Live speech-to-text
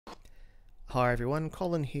Hi everyone,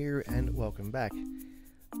 Colin here and welcome back.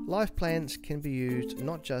 Live plants can be used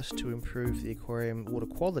not just to improve the aquarium water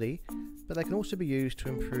quality, but they can also be used to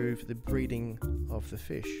improve the breeding of the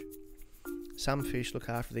fish. Some fish look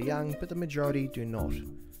after the young, but the majority do not.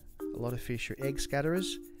 A lot of fish are egg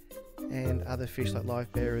scatterers, and other fish like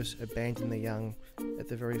live bearers abandon the young at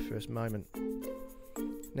the very first moment.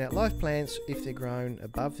 Now, live plants, if they're grown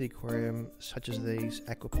above the aquarium, such as these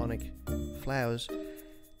aquaponic flowers,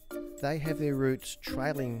 they have their roots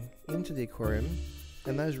trailing into the aquarium,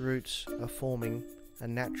 and those roots are forming a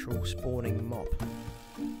natural spawning mop.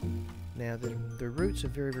 Now, the roots are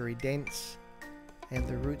very, very dense, and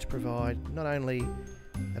the roots provide not only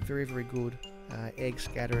a very, very good egg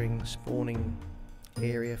scattering, spawning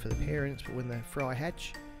area for the parents, but when the fry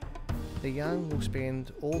hatch, the young will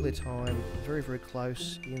spend all their time very, very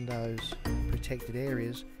close in those protected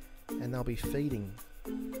areas, and they'll be feeding.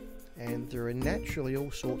 And there are naturally all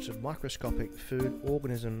sorts of microscopic food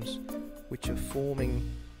organisms which are forming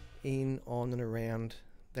in, on and around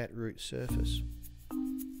that root surface.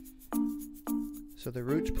 So the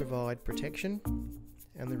roots provide protection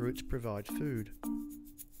and the roots provide food.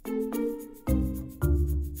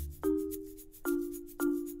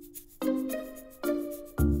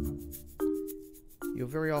 You'll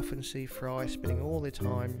very often see fry spending all their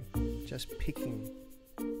time just picking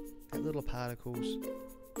at little particles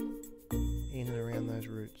in and around those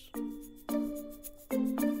roots.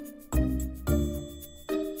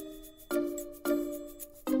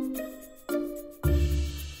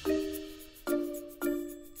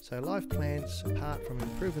 So live plants, apart from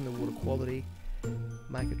improving the water quality,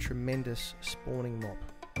 make a tremendous spawning mop.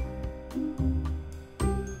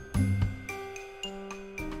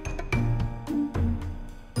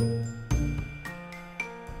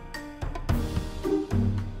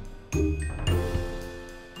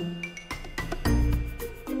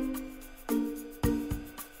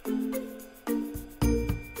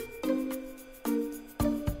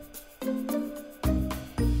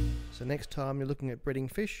 So next time you're looking at breeding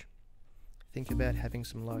fish, think about having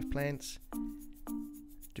some live plants.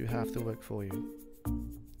 Do half the work for you.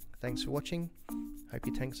 Thanks for watching. Hope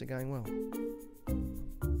your tanks are going well.